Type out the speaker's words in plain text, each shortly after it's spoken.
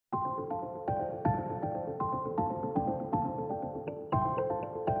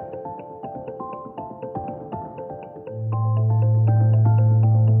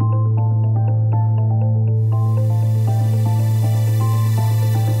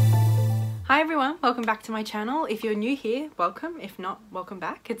everyone, welcome back to my channel. If you're new here, welcome. If not, welcome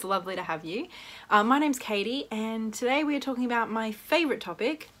back. It's lovely to have you. My name's Katie and today we are talking about my favourite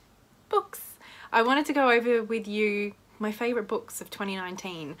topic, books. I wanted to go over with you my favourite books of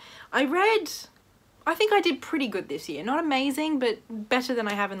 2019. I think I did pretty good this year. Not amazing, but better than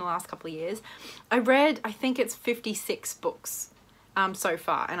I have in the last couple of years. I read, I think it's 56 books so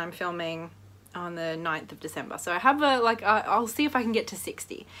far, and I'm filming on the 9th of December. So I have I'll see if I can get to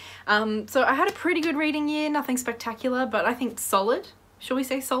 60. So I had a pretty good reading year, nothing spectacular, but I think solid. Shall we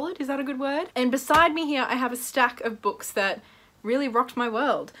say solid? Is that a good word? And beside me here, I have a stack of books that really rocked my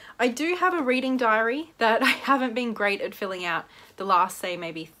world. I do have a reading diary that I haven't been great at filling out the last, say,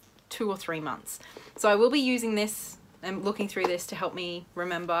 maybe 2 or 3 months. So I will be using this and looking through this to help me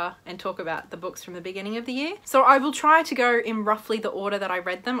remember and talk about the books from the beginning of the year. So I will try to go in roughly the order that I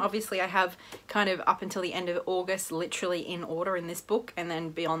read them. Obviously I have kind of up until the end of August literally in order in this book, and then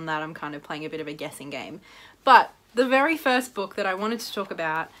beyond that I'm kind of playing a bit of a guessing game. But the very first book that I wanted to talk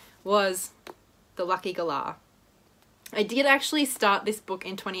about was The Lucky Galah. I did actually start this book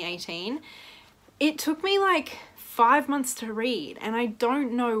in 2018. It took me like 5 months to read, and I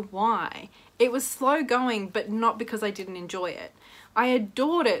don't know why. It was slow going, but not because I didn't enjoy it. I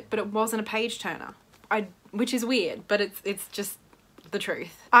adored it, but it wasn't a page turner. Which is weird, but it's just the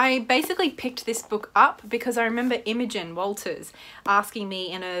truth. I basically picked this book up because I remember Imogen Walters asking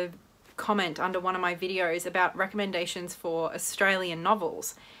me in a comment under one of my videos about recommendations for Australian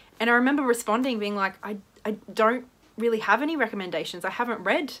novels. And I remember responding being like, I don't really have any recommendations. I haven't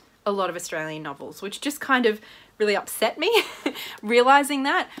read a lot of Australian novels, which just kind of really upset me realizing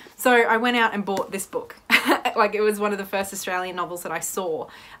that. So I went out and bought this book. Like, it was one of the first Australian novels that I saw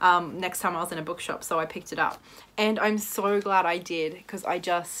next time I was in a bookshop, so I picked it up. And I'm so glad I did, because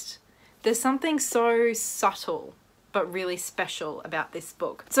there's something so subtle but really special about this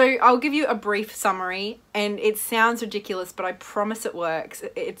book. So I'll give you a brief summary, and it sounds ridiculous, but I promise it works.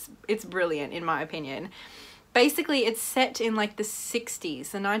 It's brilliant in my opinion. Basically, it's set in like the 60s,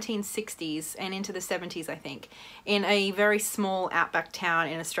 the 1960s and into the 70s, I think, in a very small outback town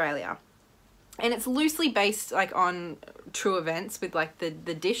in Australia. And it's loosely based like on true events with like the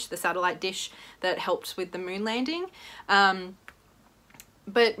satellite dish that helped with the moon landing. But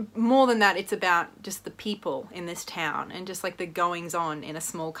more than that, it's about just the people in this town and just like the goings on in a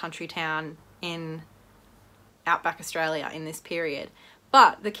small country town in outback Australia in this period.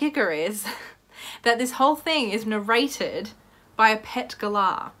 But the kicker is that this whole thing is narrated by a pet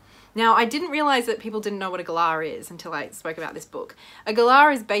galah. Now, I didn't realize that people didn't know what a galah is until I spoke about this book. A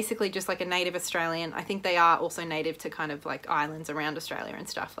galah is basically just like a native Australian. I think they are also native to kind of like islands around Australia and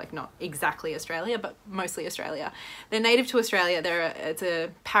stuff, like not exactly Australia, but mostly Australia. They're native to Australia. It's a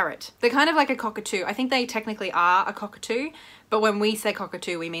parrot. They're kind of like a cockatoo. I think they technically are a cockatoo, but when we say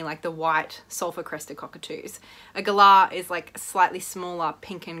cockatoo, we mean like the white sulfur-crested cockatoos. A galah is like a slightly smaller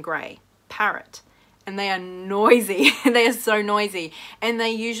pink and grey parrot, and they are noisy. They are so noisy, and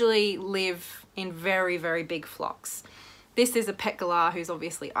they usually live in very, very big flocks. This is a pet galah who's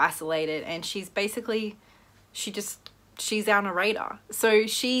obviously isolated, and she's basically, she's our narrator. So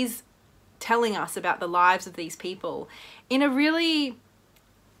she's telling us about the lives of these people in a really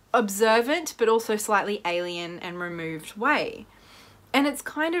observant but also slightly alien and removed way. And it's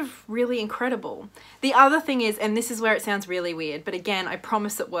kind of really incredible. The other thing is, and this is where it sounds really weird, but again, I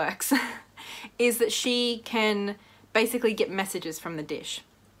promise it works, is that she can basically get messages from the dish.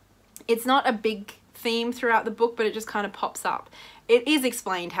 It's not a big theme throughout the book, but it just kind of pops up. It is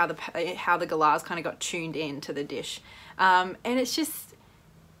explained how the galahs kind of got tuned in to the dish. And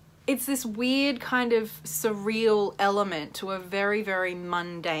it's this weird kind of surreal element to a very, very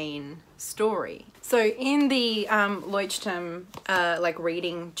mundane story. So in the Leuchtturm like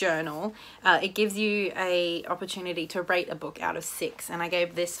reading journal, it gives you a opportunity to rate a book out of 6, and I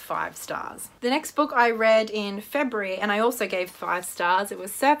gave this 5 stars. The next book I read in February, and I also gave 5 stars, it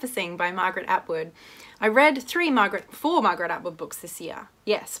was Surfacing by Margaret Atwood. I read 4 Margaret Atwood books this year.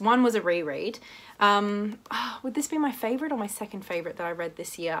 Yes, one was a reread. Would this be my favourite or my second favourite that I read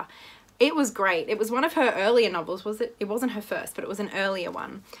this year? It was great. It was one of her earlier novels, was it? It wasn't her first, but it was an earlier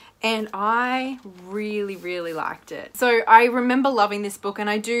one. And I really, really liked it. So I remember loving this book, and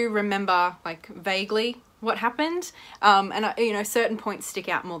I do remember like vaguely what happened. You know, certain points stick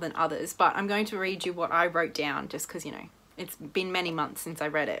out more than others, but I'm going to read you what I wrote down just because, you know, it's been many months since I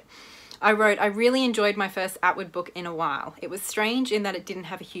read it. I wrote, I really enjoyed my first Atwood book in a while. It was strange in that it didn't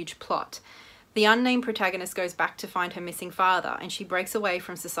have a huge plot. The unnamed protagonist goes back to find her missing father, and she breaks away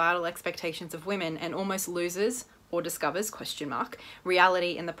from societal expectations of women and almost loses, or discovers,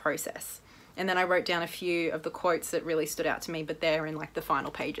 reality in the process. And then I wrote down a few of the quotes that really stood out to me, but they're in like the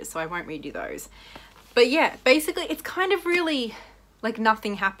final pages, so I won't read you those. But yeah, basically it's kind of really like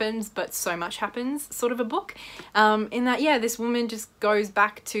nothing happens but so much happens sort of a book, in that, yeah, this woman just goes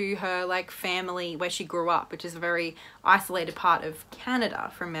back to her like family where she grew up, which is a very isolated part of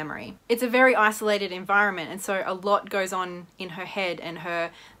Canada from memory. It's a very isolated environment, and so a lot goes on in her head and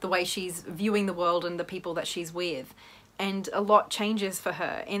the way she's viewing the world and the people that she's with, and a lot changes for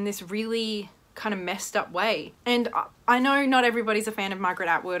her in this really kind of messed up way. And I know not everybody's a fan of Margaret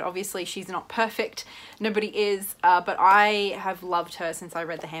Atwood. Obviously she's not perfect, nobody is, but I have loved her since I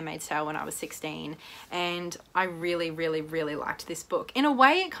read The Handmaid's Tale when I was 16, and I really liked this book. In a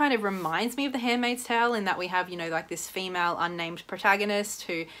way it kind of reminds me of The Handmaid's Tale in that we have, you know, like this female unnamed protagonist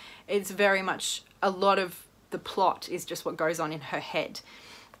who is very much, a lot of the plot is just what goes on in her head,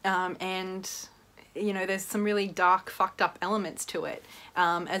 and you know, there's some really dark, fucked up elements to it,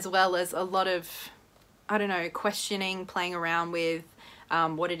 as well as a lot of, I don't know, questioning, playing around with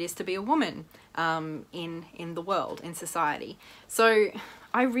what it is to be a woman in the world, in society. So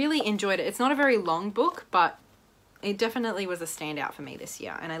I really enjoyed it. It's not a very long book, but it definitely was a standout for me this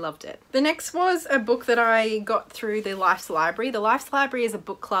year, and I loved it. The next was a book that I got through the Life's Library. The Life's Library is a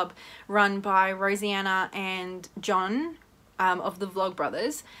book club run by Rosanna and John of the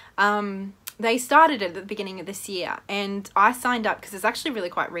Vlogbrothers. They started it at the beginning of this year, and I signed up because it's actually really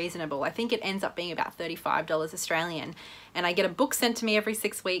quite reasonable. I think it ends up being about $35 Australian, and I get a book sent to me every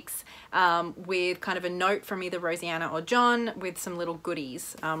 6 weeks with kind of a note from either Rosanna or John with some little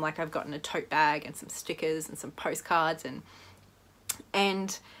goodies. Like I've gotten a tote bag and some stickers and some postcards,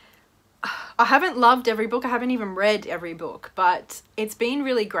 and I haven't loved every book. I haven't even read every book, but it's been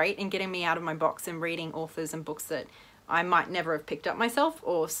really great in getting me out of my box and reading authors and books that I might never have picked up myself,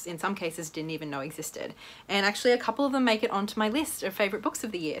 or in some cases didn't even know existed. And actually a couple of them make it onto my list of favourite books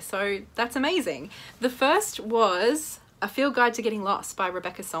of the year, so that's amazing. The first was A Field Guide to Getting Lost by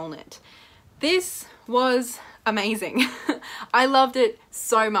Rebecca Solnit. This was amazing. I loved it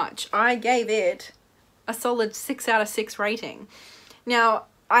so much. I gave it a solid 6 out of 6 rating. Now,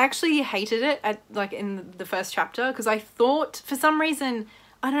 I actually hated it in the first chapter, because I thought, for some reason,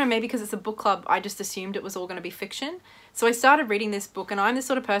 I don't know, maybe because it's a book club, I just assumed it was all going to be fiction. So I started reading this book, and I'm the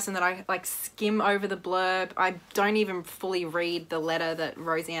sort of person that I like skim over the blurb. I don't even fully read the letter that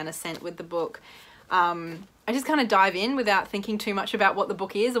Rosanna sent with the book. I just kind of dive in without thinking too much about what the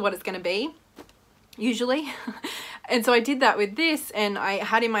book is or what it's going to be, usually. And so I did that with this, and I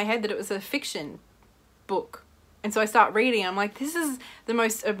had in my head that it was a fiction book. And so I start reading, and I'm like, this is the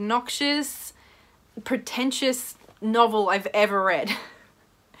most obnoxious, pretentious novel I've ever read.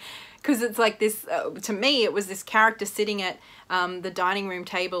 Because it's like this, to me, it was this character sitting at the dining room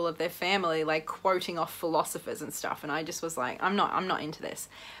table of their family, like quoting off philosophers and stuff. And I just was like, I'm not into this.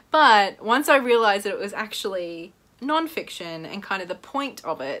 But once I realized that it was actually non-fiction and kind of the point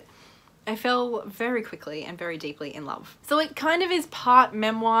of it, I fell very quickly and very deeply in love. So it kind of is part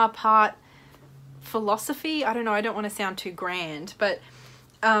memoir, part philosophy. I don't know, I don't want to sound too grand, but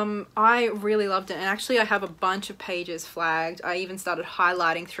I really loved it, and actually I have a bunch of pages flagged. I even started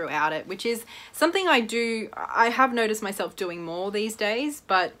highlighting throughout it, which is something I have noticed myself doing more these days,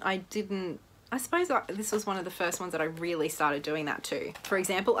 but I suppose this was one of the first ones that I really started doing that too. For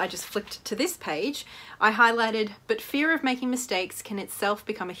example, I just flipped to this page. I highlighted, but fear of making mistakes can itself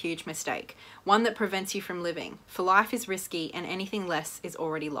become a huge mistake, one that prevents you from living, for life is risky and anything less is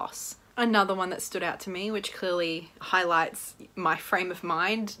already loss. Another one that stood out to me, which clearly highlights my frame of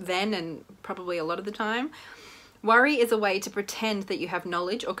mind then and probably a lot of the time. Worry is a way to pretend that you have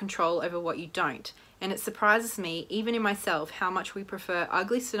knowledge or control over what you don't, and it surprises me, even in myself, how much we prefer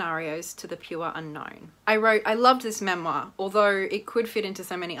ugly scenarios to the pure unknown. I wrote, I loved this memoir, although it could fit into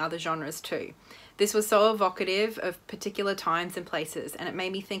so many other genres too. This was so evocative of particular times and places, and it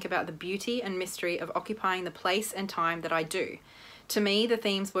made me think about the beauty and mystery of occupying the place and time that I do. To me, the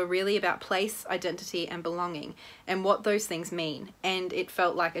themes were really about place, identity, and belonging, and what those things mean. And it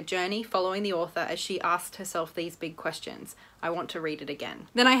felt like a journey following the author as she asked herself these big questions. I want to read it again.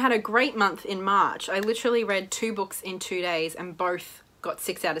 Then I had a great month in March. I literally read 2 books in 2 days, and both got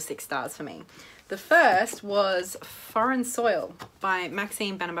 6 out of 6 stars for me. The first was Foreign Soil by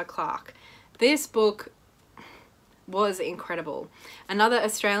Maxine Beneba Clarke. This book was incredible. Another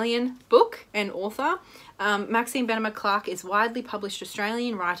Australian book and author. Maxine Beneba Clarke is widely published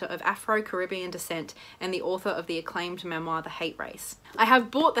Australian writer of Afro-Caribbean descent and the author of the acclaimed memoir The Hate Race. I have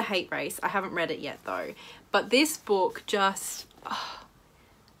bought The Hate Race. I haven't read it yet though. But this book just...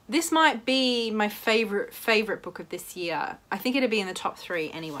 this might be my favorite book of this year. I think it'd be in the top 3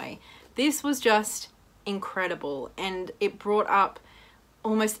 anyway. This was just incredible, and it brought up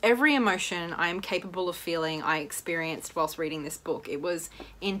almost every emotion I am capable of feeling I experienced whilst reading this book. It was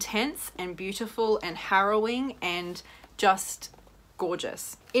intense and beautiful and harrowing and just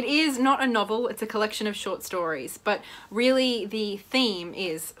gorgeous. It is not a novel, it's a collection of short stories, but really the theme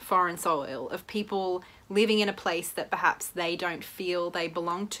is foreign soil, of people living in a place that perhaps they don't feel they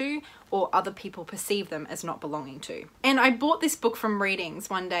belong to, or other people perceive them as not belonging to. And I bought this book from Readings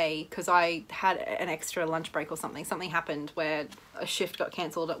one day because I had an extra lunch break or something. Something happened where a shift got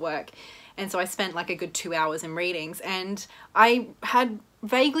cancelled at work. And so I spent like a good 2 hours in Readings, and I had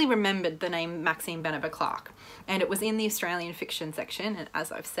vaguely remembered the name Maxine Beneba Clarke, and it was in the Australian fiction section, and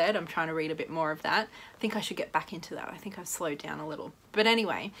as I've said, I'm trying to read a bit more of that. I think I should get back into that. I think I've slowed down a little. But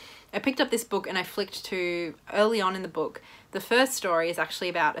anyway, I picked up this book and I flicked to early on in the book. The first story is actually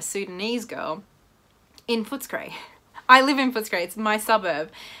about a Sudanese girl in Footscray. I live in Footscray, it's my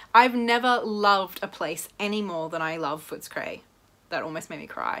suburb. I've never loved a place any more than I love Footscray. That almost made me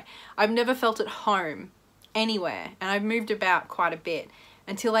cry. I've never felt at home anywhere, and I've moved about quite a bit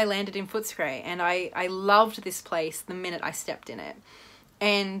until I landed in Footscray, and I loved this place the minute I stepped in it.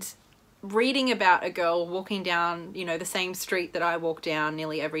 And reading about a girl walking down, you know, the same street that I walk down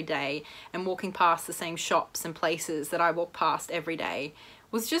nearly every day, and walking past the same shops and places that I walk past every day,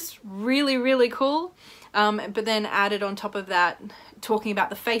 was just really, really cool. But then added on top of that, talking about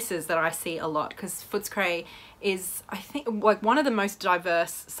the faces that I see a lot, because Footscray is, I think, like one of the most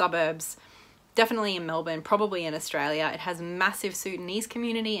diverse suburbs, definitely in Melbourne, probably in Australia. It has a massive Sudanese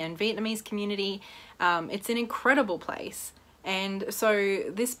community and Vietnamese community. It's an incredible place. And so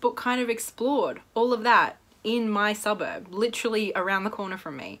this book kind of explored all of that in my suburb, literally around the corner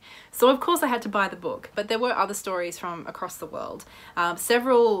from me. So of course I had to buy the book, but there were other stories from across the world.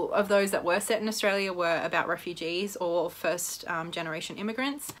 Several of those that were set in Australia were about refugees or first generation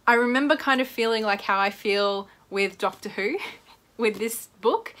immigrants. I remember kind of feeling like how I feel with Doctor Who with this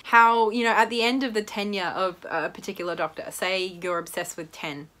book, how, you know, at the end of the tenure of a particular doctor, say you're obsessed with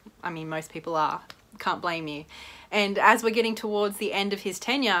 10, I mean most people are, can't blame you, and as we're getting towards the end of his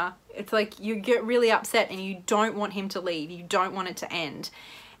tenure, it's like you get really upset and you don't want him to leave, you don't want it to end.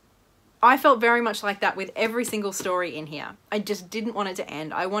 I felt very much like that with every single story in here. I just didn't want it to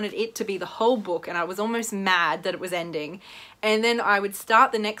end. I wanted it to be the whole book, and I was almost mad that it was ending. And then I would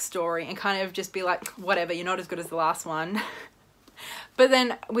start the next story and kind of just be like, whatever, you're not as good as the last one. But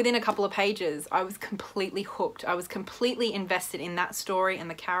then within a couple of pages, I was completely hooked. I was completely invested in that story and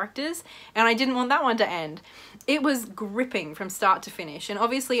the characters, and I didn't want that one to end. It was gripping from start to finish. And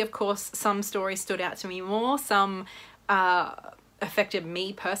obviously, of course, some stories stood out to me more, some affected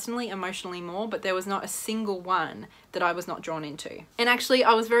me personally, emotionally more, but there was not a single one that I was not drawn into. And actually,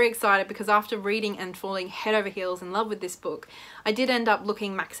 I was very excited because after reading and falling head over heels in love with this book, I did end up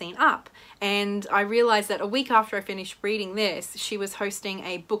looking Maxine up, and I realized that a week after I finished reading this, she was hosting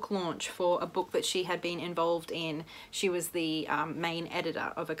a book launch for a book that she had been involved in. She was the main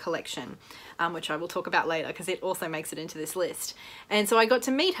editor of a collection, which I will talk about later because it also makes it into this list. And so I got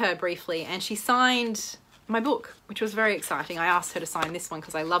to meet her briefly, and she signed my book, which was very exciting. I asked her to sign this one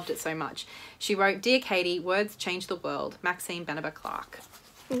because I loved it so much. She wrote, "Dear Katie, words change the world, Maxine Beneba Clarke."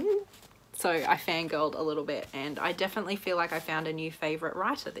 So I fangirled a little bit, and I definitely feel like I found a new favourite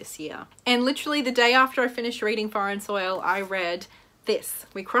writer this year. And literally the day after I finished reading Foreign Soil, I read this.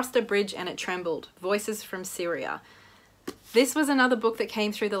 "We crossed a bridge and it trembled. Voices from Syria." This was another book that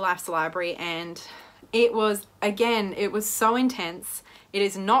came through the Life's Library, and it was, again, it was so intense. It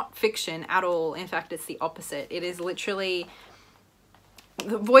is not fiction at all. In fact, it's the opposite. It is literally,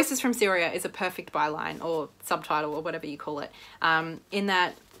 the Voices from Syria is a perfect byline or subtitle or whatever you call it, in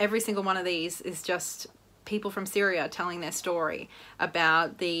that every single one of these is just people from Syria telling their story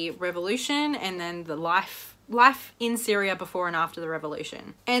about the revolution and then the life in Syria before and after the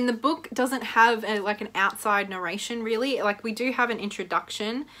revolution. And the book doesn't have like an outside narration really. Like, we do have an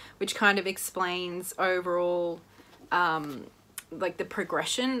introduction which kind of explains overall like the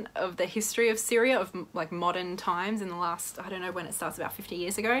progression of the history of Syria, of like modern times in the last, I don't know when it starts, about 50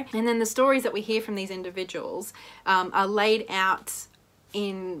 years ago. And then the stories that we hear from these individuals are laid out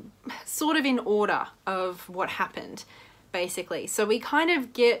in sort of in order of what happened, basically. So we kind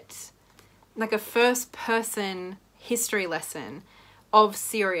of get like a first person history lesson of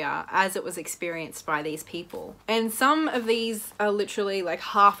Syria as it was experienced by these people. And some of these are literally like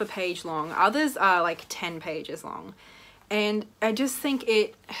half a page long, others are like 10 pages long. And I just think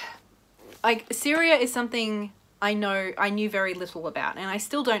it, like, Syria is something I knew very little about, and I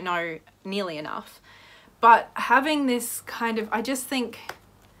still don't know nearly enough. But having this kind of, I just think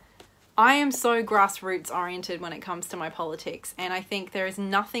I am so grassroots oriented when it comes to my politics, and I think there is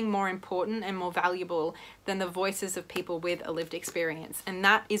nothing more important and more valuable than the voices of people with a lived experience, and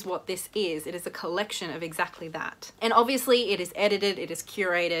that is what this is. It is a collection of exactly that. And obviously it is edited, it is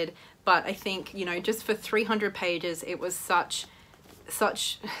curated, but I think, you know, just for 300 pages, it was such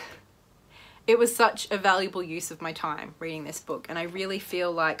a valuable use of my time reading this book, and I really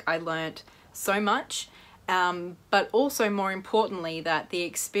feel like I learnt so much. But also more importantly, that the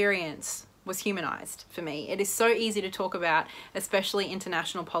experience was humanized for me. It is so easy to talk about, especially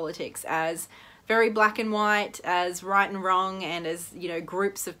international politics, as very black and white, as right and wrong, and as, you know,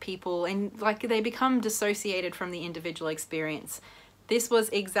 groups of people, and like they become dissociated from the individual experience. This was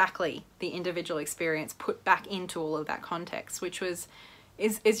exactly the individual experience put back into all of that context, which is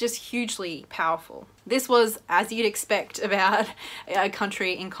just hugely powerful. This was, as you'd expect about a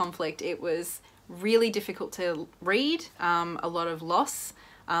country in conflict, it was really difficult to read, a lot of loss,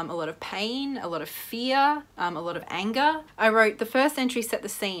 a lot of pain, a lot of fear, a lot of anger. I wrote, the first entry set the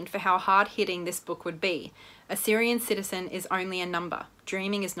scene for how hard-hitting this book would be. A Syrian citizen is only a number.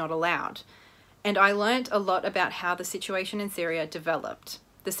 Dreaming is not allowed. And I learnt a lot about how the situation in Syria developed.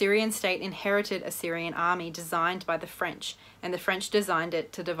 The Syrian state inherited a Syrian army designed by the French, and the French designed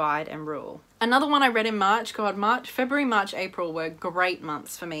it to divide and rule. Another one I read in March, February, March, April were great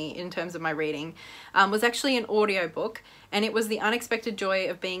months for me in terms of my reading, was actually an audiobook, and it was The Unexpected Joy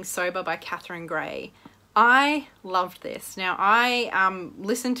of Being Sober by Cathrine Gray. I loved this. Now, I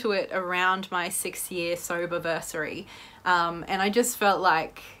listened to it around my 6-year soberversary, and I just felt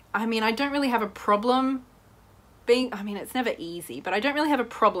like, I mean, I don't really have a problem it's never easy, but I don't really have a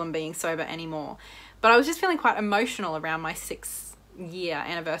problem being sober anymore. But I was just feeling quite emotional around my 6-year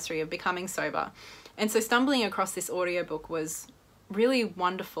anniversary of becoming sober. And so stumbling across this audiobook was really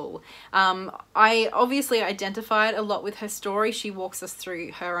wonderful. I obviously identified a lot with her story. She walks us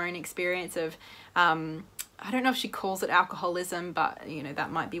through her own experience of, I don't know if she calls it alcoholism, but you know,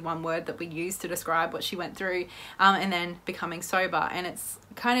 that might be one word that we use to describe what she went through, and then becoming sober. And it's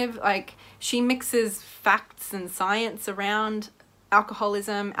kind of like she mixes facts and science around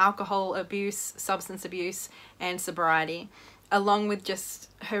alcoholism, alcohol abuse, substance abuse, and sobriety, along with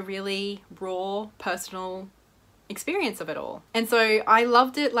just her really raw personal experience of it all. And so I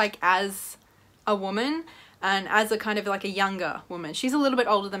loved it, like, as a woman, and as a kind of like a younger woman. She's a little bit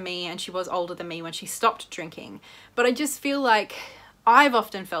older than me, and she was older than me when she stopped drinking. But I just feel like, I've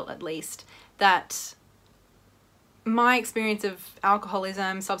often felt at least, that my experience of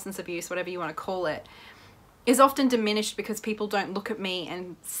alcoholism, substance abuse, whatever you want to call it, is often diminished because people don't look at me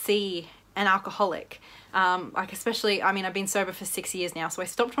and see an alcoholic. Like, especially, I mean, I've been sober for 6 years now, so I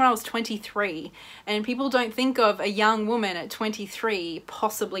stopped when I was 23, and people don't think of a young woman at 23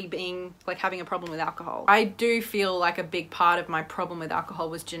 possibly being, like, having a problem with alcohol. I do feel like a big part of my problem with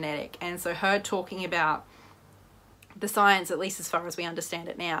alcohol was genetic, and so her talking about the science, at least as far as we understand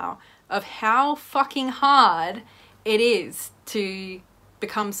it now, of how fucking hard it is to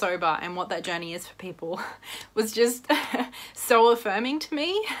become sober and what that journey is for people was just so affirming to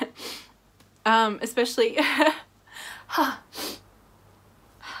me. Especially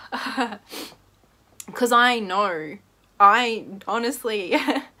because I honestly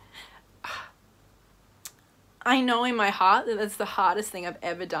I know in my heart that that's the hardest thing I've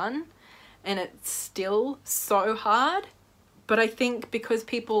ever done, and it's still so hard. But I think because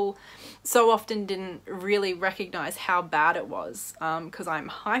people so often didn't really recognize how bad it was, because I'm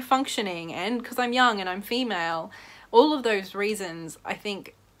high functioning and because I'm young and I'm female, all of those reasons, I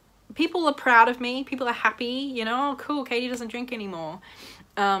think people are proud of me. People are happy, you know, oh, cool, Katey doesn't drink anymore.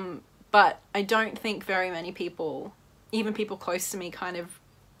 But I don't think very many people, even people close to me, kind of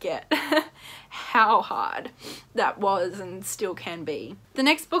get how hard that was and still can be. The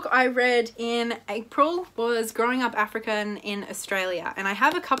next book I read in April was Growing Up African in Australia, and I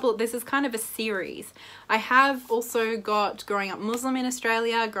have a couple, this is kind of a series. I have also got Growing Up Muslim in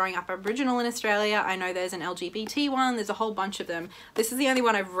Australia, Growing Up Aboriginal in Australia. I know there's an LGBT one, there's a whole bunch of them. This is the only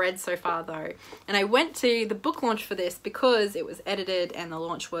one I've read so far though, and I went to the book launch for this because it was edited and the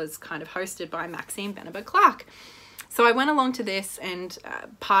launch was kind of hosted by Maxine, Beneba, Clarke. So I went along to this, and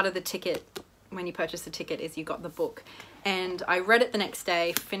part of the ticket, when you purchase the ticket, is you got the book. And I read it the next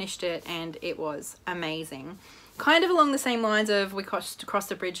day, finished it, and it was amazing. Kind of along the same lines of We Crossed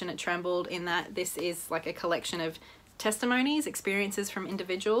the Bridge and It Trembled, in that this is like a collection of testimonies, experiences from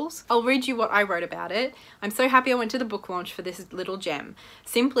individuals. I'll read you what I wrote about it. I'm so happy I went to the book launch for this little gem.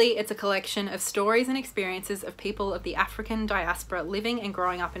 Simply, it's a collection of stories and experiences of people of the African diaspora living and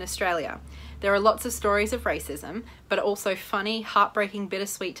growing up in Australia. There are lots of stories of racism, but also funny, heartbreaking,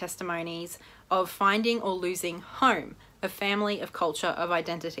 bittersweet testimonies of finding or losing home, of family, of culture, of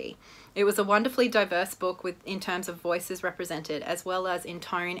identity. It was a wonderfully diverse book in terms of voices represented, as well as in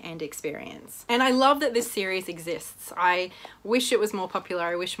tone and experience. And I love that this series exists. I wish it was more popular.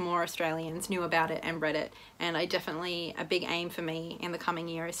 I wish more Australians knew about it and read it. And a big aim for me in the coming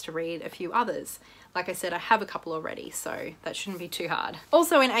year is to read a few others. Like I said, I have a couple already, so that shouldn't be too hard.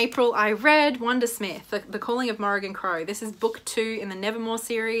 Also in April, I read Wundersmith, The Calling of Morrigan Crow. This is book 2 in the Nevermore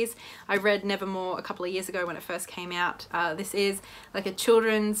series. I read Nevermore a couple of years ago when it first came out. This is like a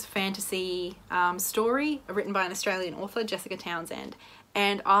children's fantasy story written by an Australian author, Jessica Townsend.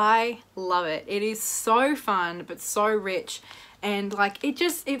 And I love it. It is so fun, but so rich. And like, it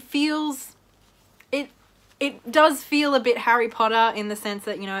does feel a bit Harry Potter in the sense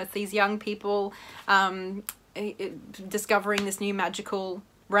that, you know, it's these young people discovering this new magical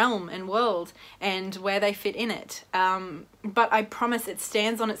realm and world and where they fit in it. But I promise it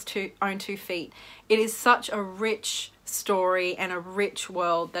stands on its own 2 feet. It is such a rich story and a rich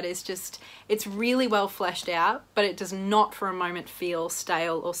world that is just, it's really well fleshed out, but it does not for a moment feel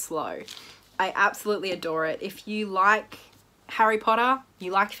stale or slow. I absolutely adore it. If you like Harry Potter,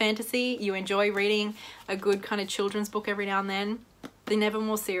 you like fantasy, you enjoy reading a good kind of children's book every now and then, the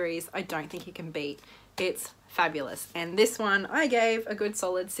Nevermore series, I don't think you can beat. It's fabulous. And this one I gave a good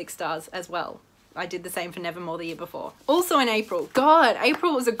solid 6 stars as well. I did the same for Nevermore the year before. Also in April, God,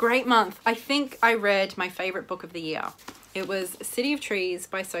 April was a great month. I think I read my favorite book of the year. It was City of Trees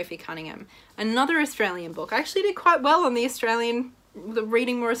by Sophie Cunningham, another Australian book. I actually did quite well on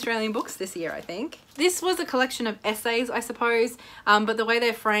reading more Australian books this year, I think. This was a collection of essays, I suppose, but the way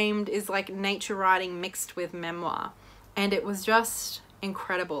they're framed is like nature writing mixed with memoir. And it was just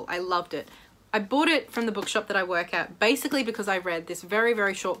incredible. I loved it. I bought it from the bookshop that I work at basically because I read this very,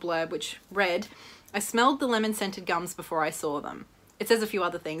 very short blurb which read, "I smelled the lemon-scented gums before I saw them." It says a few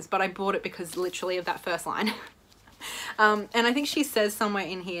other things, but I bought it because literally of that first line. And I think she says somewhere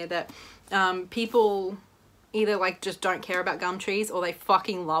in here that people either like just don't care about gum trees or they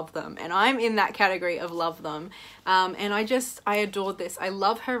fucking love them, and I'm in that category of love them. And I adored this. I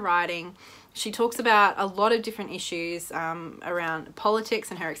love her writing. She talks about a lot of different issues around politics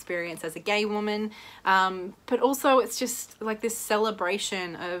and her experience as a gay woman, but also it's just like this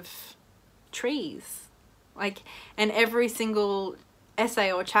celebration of trees, like, and every single essay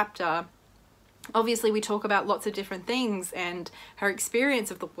or chapter, obviously we talk about lots of different things and her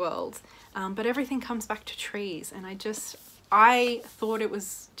experience of the world, but everything comes back to trees. And I thought it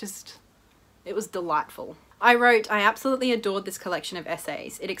was delightful. I wrote, I absolutely adored this collection of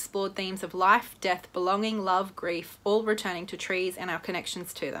essays. It explored themes of life, death, belonging, love, grief, all returning to trees and our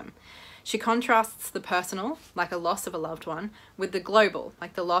connections to them. She contrasts the personal, like a loss of a loved one, with the global,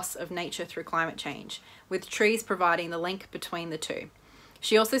 like the loss of nature through climate change, with trees providing the link between the two.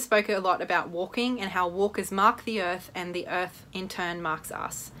 She also spoke a lot about walking and how walkers mark the earth and the earth in turn marks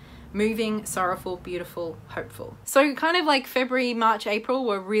us. Moving, sorrowful, beautiful, hopeful. So kind of like February, March, April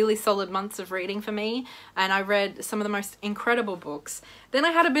were really solid months of reading for me, and I read some of the most incredible books. Then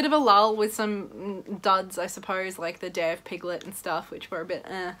I had a bit of a lull with some duds, I suppose, like The Day of Piglet and stuff, which were a bit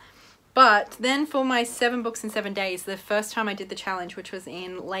But then for my 7 books in 7 days, the first time I did the challenge, which was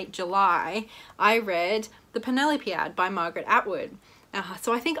in late July, I read The Penelopiad by Margaret Atwood.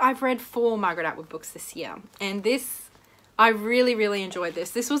 So I think I've read 4 Margaret Atwood books this year, and I really, really enjoyed this.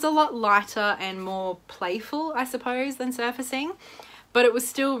 This was a lot lighter and more playful, I suppose, than surfacing, but it was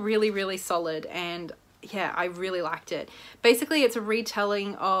still really, really solid, and yeah, I really liked it. Basically, it's a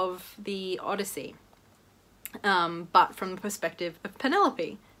retelling of the Odyssey, but from the perspective of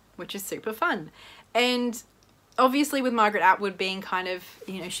Penelope, which is super fun. And obviously with Margaret Atwood being kind of,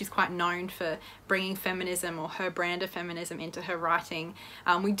 you know, she's quite known for bringing feminism or her brand of feminism into her writing,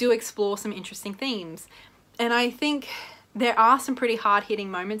 we do explore some interesting themes. And I think there are some pretty hard-hitting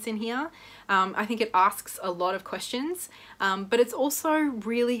moments in here. I think it asks a lot of questions, but it's also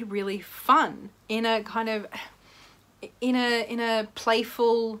really, really fun in a kind of, in a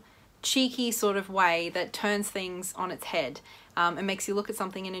playful, cheeky sort of way that turns things on its head. And makes you look at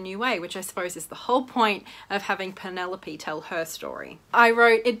something in a new way, which I suppose is the whole point of having Penelope tell her story. I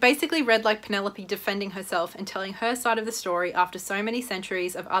wrote, it basically read like Penelope defending herself and telling her side of the story after so many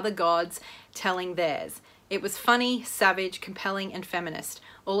centuries of other gods telling theirs. It was funny, savage, compelling, and feminist.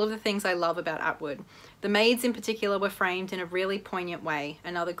 All of the things I love about Atwood. The maids in particular were framed in a really poignant way.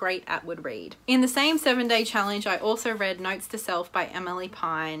 Another great Atwood read. In the same 7-day challenge, I also read Notes to Self by Emilie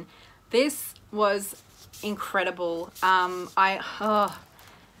Pine. This was incredible.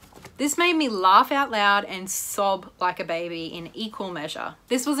 This made me laugh out loud and sob like a baby in equal measure.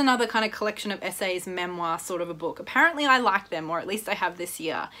 This was another kind of collection of essays, memoir sort of a book. Apparently I liked them, or at least I have this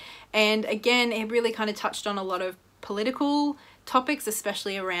year. And again, it really kind of touched on a lot of political topics,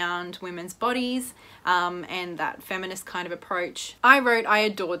 especially around women's bodies and that feminist kind of approach. I wrote, I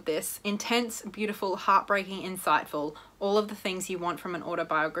adored this. Intense, beautiful, heartbreaking, insightful, all of the things you want from an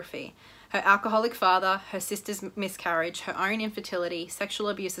autobiography. Her alcoholic father, her sister's miscarriage, her own infertility, sexual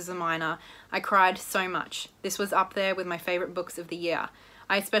abuse as a minor. I cried so much. This was up there with my favourite books of the year.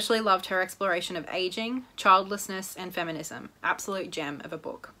 I especially loved her exploration of aging, childlessness, and feminism. Absolute gem of a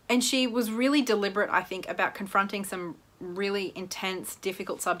book. And she was really deliberate, I think, about confronting some really intense,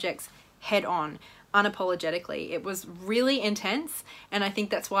 difficult subjects head on, unapologetically. It was really intense, and I think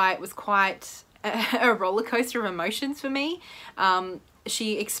that's why it was quite a roller coaster of emotions for me.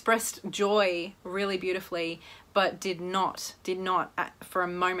 She expressed joy really beautifully, but did not for a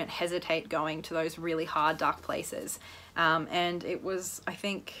moment hesitate going to those really hard, dark places. And it was, I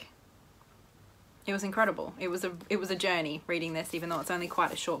think, it was incredible. It was a journey reading this, even though it's only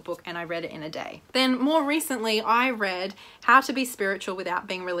quite a short book, and I read it in a day. Then more recently, I read How to Be Spiritual Without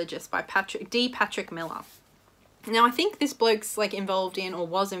Being Religious by Patrick Miller. Now, I think this bloke's like involved in, or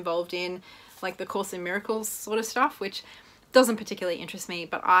was involved in, like the Course in Miracles sort of stuff, which doesn't particularly interest me,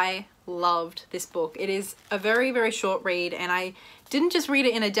 but I loved this book. It is a very, very short read, and I didn't just read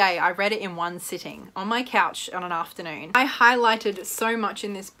it in a day. I read it in one sitting on my couch on an afternoon. I highlighted so much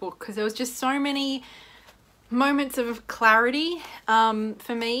in this book because there was just so many moments of clarity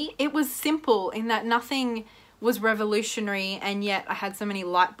for me. It was simple in that nothing was revolutionary, and yet I had so many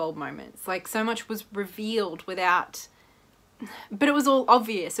light bulb moments. Like, so much was revealed without... But it was all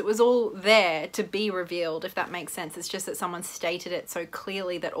obvious. It was all there to be revealed, if that makes sense. It's just that someone stated it so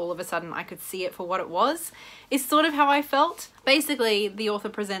clearly that all of a sudden I could see it for what it was. Is sort of how I felt. Basically, the author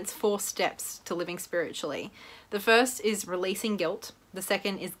presents 4 steps to living spiritually. The first is releasing guilt. The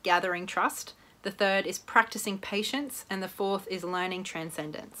second is gathering trust. The third is practicing patience, and the fourth is learning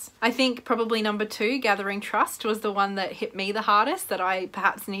transcendence. I think probably number 2, gathering trust, was the one that hit me the hardest, that I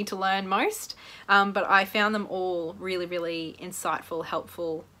perhaps need to learn most. But I found them all really, really insightful,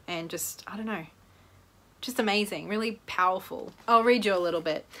 helpful, and just, I don't know, just amazing, really powerful. I'll read you a little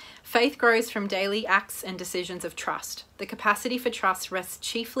bit. Faith grows from daily acts and decisions of trust. The capacity for trust rests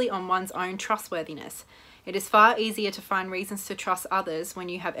chiefly on one's own trustworthiness. It is far easier to find reasons to trust others when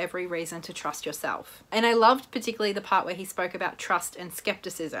you have every reason to trust yourself. And I loved particularly the part where he spoke about trust and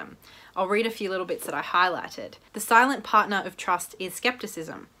skepticism. I'll read a few little bits that I highlighted. The silent partner of trust is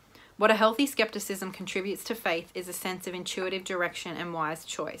skepticism. What a healthy skepticism contributes to faith is a sense of intuitive direction and wise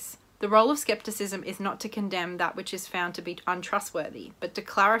choice. The role of skepticism is not to condemn that which is found to be untrustworthy, but to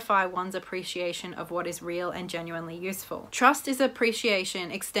clarify one's appreciation of what is real and genuinely useful. Trust is appreciation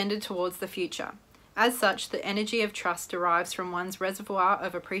extended towards the future. As such, the energy of trust derives from one's reservoir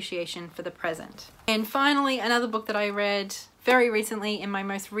of appreciation for the present. And finally, another book that I read very recently in my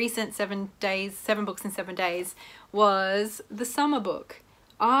most recent 7 books in 7 days, was The Summer Book.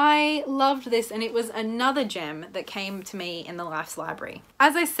 I loved this, and it was another gem that came to me in the Life's Library.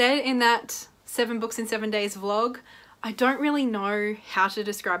 As I said in that 7 books in 7 days vlog, I don't really know how to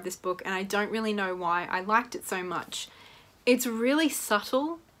describe this book, and I don't really know why I liked it so much. It's really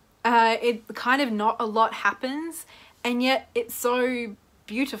subtle. It kind of not a lot happens, and yet it's so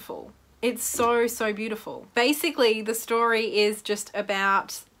beautiful. It's so, so beautiful. Basically, the story is just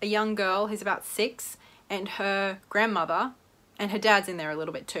about a young girl who's about 6 and her grandmother, and her dad's in there a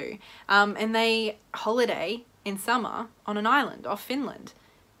little bit too. And they holiday in summer on an island off Finland.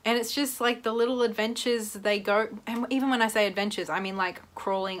 And it's just like the little adventures they go, and even when I say adventures, I mean like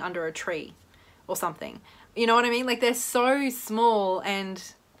crawling under a tree or something. You know what I mean? Like, they're so small and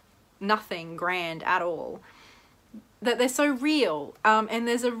nothing grand at all, that they're so real, and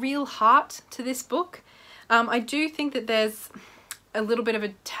there's a real heart to this book. I do think that there's a little bit of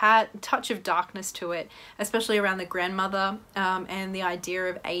a touch of darkness to it, especially around the grandmother, and the idea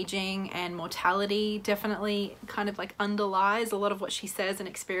of aging and mortality definitely kind of like underlies a lot of what she says and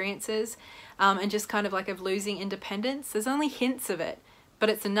experiences, and just kind of like of losing independence. There's only hints of it, but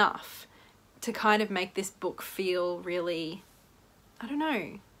it's enough to kind of make this book feel really, I don't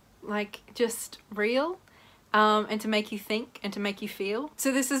know, like just real, and to make you think and to make you feel.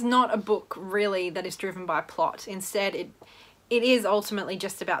 So this is not a book really that is driven by plot. Instead, it is ultimately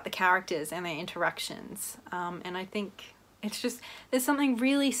just about the characters and their interactions, and I think it's just, there's something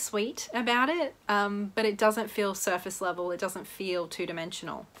really sweet about it, but it doesn't feel surface level. It doesn't feel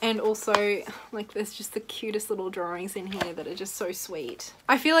two-dimensional. And also, like, there's just the cutest little drawings in here that are just so sweet.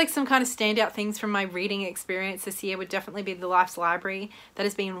 I feel like some kind of standout things from my reading experience this year would definitely be the Life's Library. That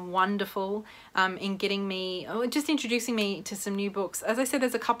has been wonderful in getting me, just introducing me to some new books. As I said,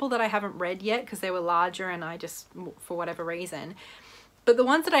 there's a couple that I haven't read yet because they were larger and I just, for whatever reason. But the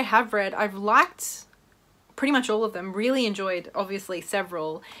ones that I have read, I've liked pretty much all of them. Really enjoyed, obviously,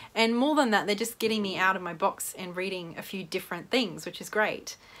 several. And more than that, they're just getting me out of my box and reading a few different things, which is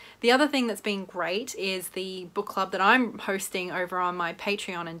great. The other thing that's been great is the book club that I'm hosting over on my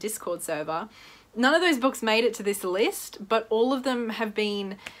Patreon and Discord server. None of those books made it to this list, but all of them have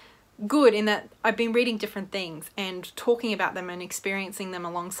been good in that I've been reading different things and talking about them and experiencing them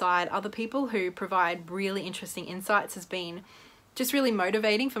alongside other people who provide really interesting insights has been just really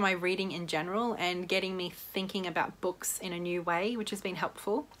motivating for my reading in general and getting me thinking about books in a new way, which has been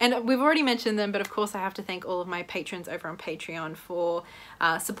helpful. And we've already mentioned them, but of course I have to thank all of my patrons over on Patreon for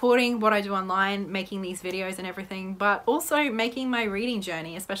supporting what I do online, making these videos and everything, but also making my reading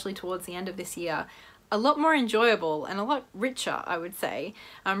journey, especially towards the end of this year, a lot more enjoyable and a lot richer, I would say.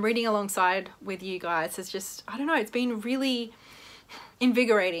 Reading alongside with you guys has just, I don't know, it's been really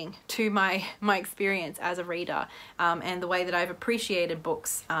invigorating to my experience as a reader, and the way that I've appreciated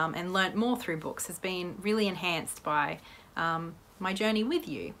books and learnt more through books has been really enhanced by my journey with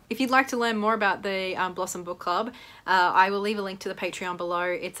you. If you'd like to learn more about the Blossom Book Club, I will leave a link to the Patreon below.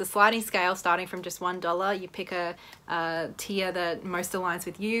 It's a sliding scale starting from just $1. You pick a tier that most aligns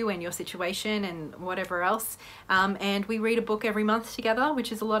with you and your situation and whatever else. And we read a book every month together,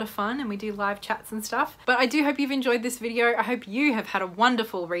 which is a lot of fun, and we do live chats and stuff. But I do hope you've enjoyed this video. I hope you have had a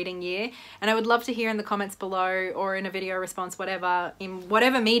wonderful reading year, and I would love to hear in the comments below or in a video response, whatever, in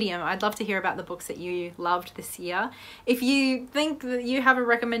whatever medium, I'd love to hear about the books that you loved this year. If you think that you have a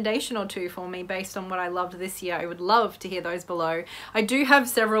recommendation or two for me based on what I loved this year, I would love to hear those below. I do have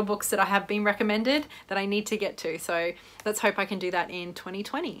several books that I have been recommended that I need to get to, so let's hope I can do that in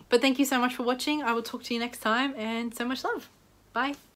 2020. But thank you so much for watching. I will talk to you next time, and so much love. Bye.